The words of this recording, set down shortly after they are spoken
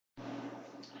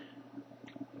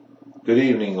Good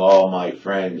evening, all my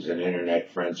friends and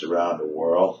internet friends around the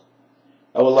world.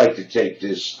 I would like to take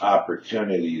this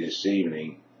opportunity this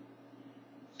evening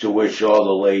to wish all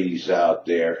the ladies out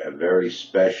there a very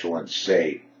special and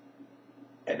safe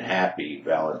and happy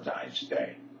Valentine's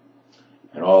Day.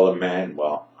 And all the men,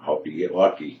 well, I hope you get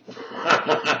lucky.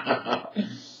 I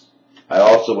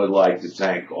also would like to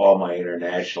thank all my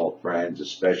international friends. A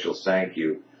special thank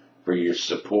you for your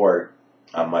support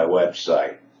on my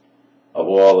website, of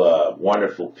all the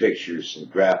wonderful pictures and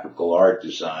graphical art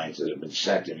designs that have been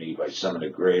sent to me by some of the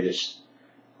greatest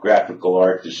graphical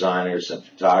art designers and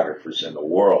photographers in the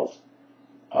world.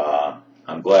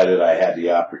 I'm glad that I had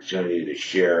the opportunity to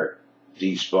share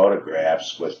these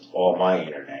photographs with all my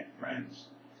internet friends.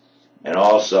 And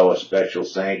also a special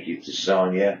thank you to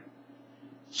Sonia,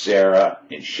 Sarah,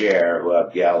 and Cher, who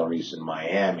have galleries in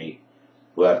Miami,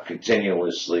 who have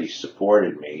continuously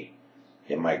supported me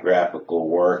in my graphical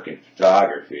work and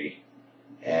photography,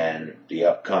 and the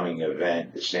upcoming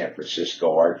event, the San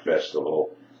Francisco Art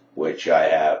Festival, which I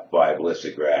have 5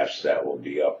 lithographs that will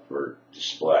be up for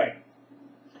display.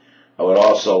 I would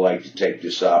also like to take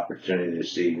this opportunity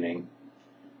this evening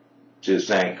to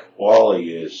thank all of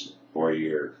you for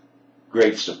your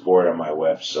great support on my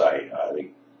website.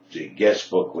 The guest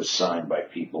book was signed by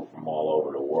people from all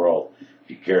over the world. If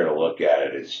you care to look at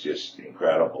it, it's just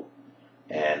incredible.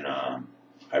 And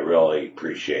I really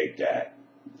appreciate that.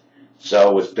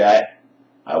 So with that,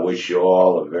 I wish you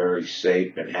all a very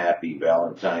safe and happy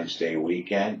Valentine's Day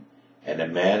weekend. And the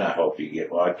men, I hope you get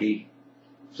lucky.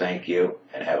 Thank you,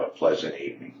 and have a pleasant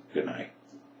evening. Good night.